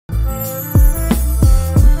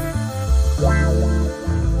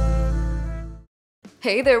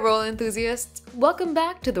Hey there, royal enthusiasts! Welcome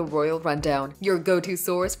back to the Royal Rundown, your go-to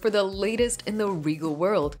source for the latest in the regal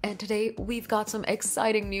world. And today, we've got some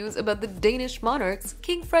exciting news about the Danish monarchs,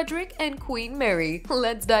 King Frederik and Queen Mary.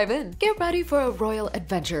 Let's dive in. Get ready for a royal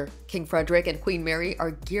adventure. King Frederik and Queen Mary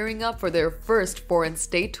are gearing up for their first foreign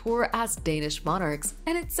state tour as Danish monarchs,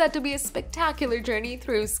 and it's set to be a spectacular journey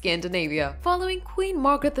through Scandinavia. Following Queen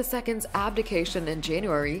Margaret II's abdication in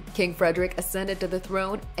January, King Frederik ascended to the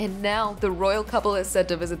throne, and now the royal couple is set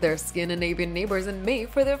to visit their Scandinavian neighbors in May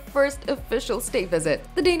for their first official state visit.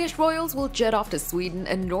 The Danish royals will jet off to Sweden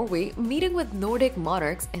and Norway, meeting with Nordic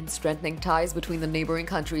monarchs and strengthening ties between the neighboring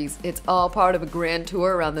countries. It's all part of a grand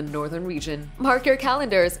tour around the northern region. Mark your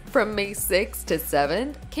calendars. From May 6th to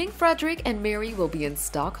 7th, King Frederik and Mary will be in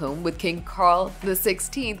Stockholm with King Carl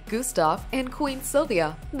XVI Gustaf and Queen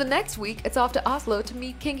Sylvia. The next week, it's off to Oslo to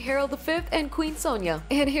meet King Harald V and Queen Sonja.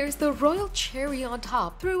 And here's the royal cherry on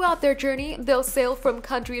top. Throughout their journey, they'll sail from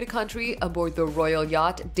country to country aboard the royal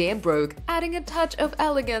yacht Danbrook, adding a touch of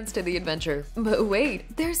elegance to the adventure. But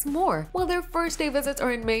wait, there's more. While their first day visits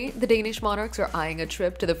are in May, the Danish monarchs are eyeing a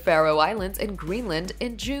trip to the Faroe Islands and Greenland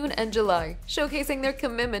in June and July, showcasing their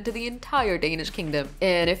commitment to the entire Danish kingdom.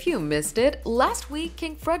 And if you missed it, last week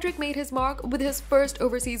King Frederik made his mark with his first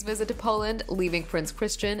overseas visit to Poland, leaving Prince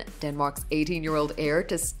Christian, Denmark's 18-year-old heir,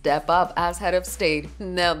 to step up as head of state.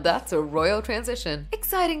 Now that's a royal transition.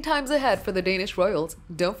 Exciting times ahead for the Danish royals.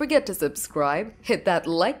 Don't forget to subscribe, hit that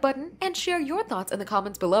like button, and share your thoughts in the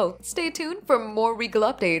comments below. Stay tuned for more regal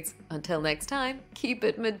updates. Until next time, keep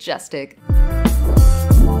it majestic.